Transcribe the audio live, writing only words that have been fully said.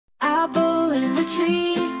apple in the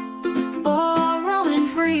tree, bull roaming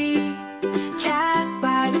free, cat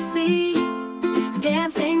by the sea,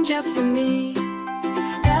 dancing just for me.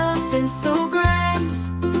 Elephant so grand,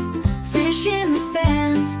 fish in the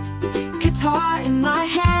sand, guitar in my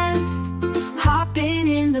hand, hopping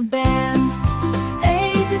in the band.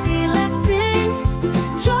 A to Z, let's sing,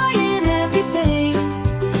 joy in everything.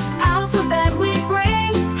 Alphabet we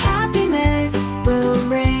bring, happiness will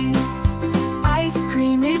ring. Ice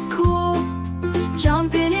cream is cool,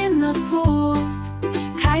 jumping in the pool,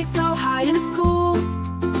 kite so high in school,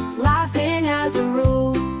 laughing as a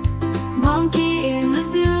rule. Monkey in the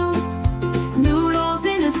zoo, noodles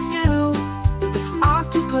in a stew,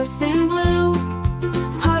 octopus in blue,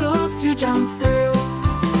 puddles to jump through.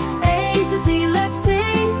 A to Z, let's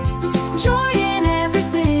sing, joy in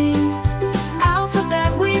everything. Alphabet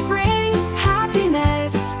we bring,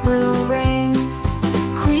 happiness will ring.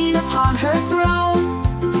 Queen upon her throne,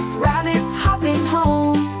 rabbits hopping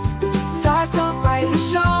home, stars so brightly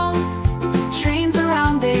shone, trains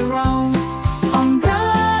around they roam.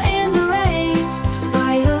 Umbrella in the rain,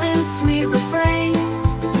 violin sweet refrain,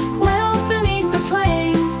 wells beneath the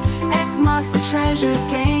plain, X marks the treasures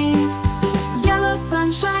gained. Yellow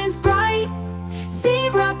sun shines bright,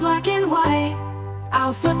 zebra black and white,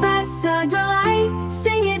 alphabet's a delight,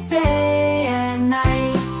 singing